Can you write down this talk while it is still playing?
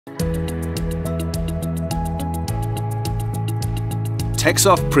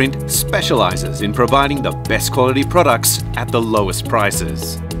Teksoft Print specialises in providing the best quality products at the lowest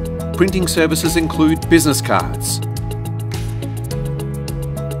prices. Printing services include business cards,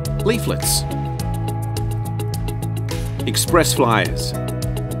 leaflets, express flyers,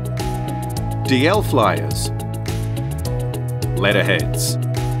 DL flyers, letterheads,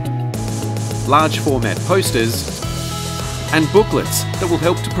 large format posters and booklets that will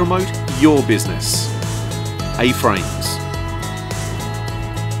help to promote your business. A-frames,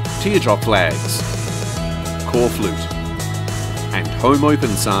 teardrop flags, core flute and home open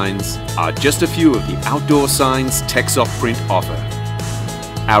signs are just a few of the outdoor signs Teksoft Print offer.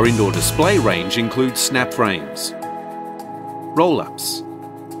 Our indoor display range includes snap frames, roll-ups,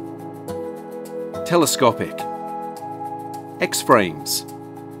 telescopic, X-frames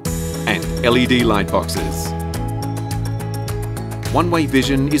and LED light boxes. One-way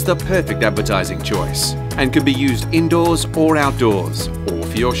vision is the perfect advertising choice and can be used indoors or outdoors, or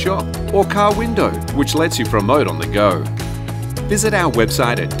for your shop or car window, which lets you promote on the go. Visit our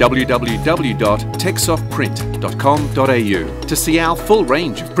website at www.teksoftprint.com.au to see our full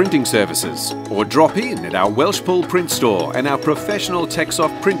range of printing services, or drop in at our Welshpool print store and our professional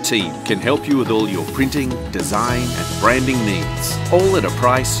Teksoft Print team can help you with all your printing, design and branding needs, all at a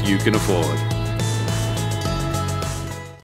price you can afford.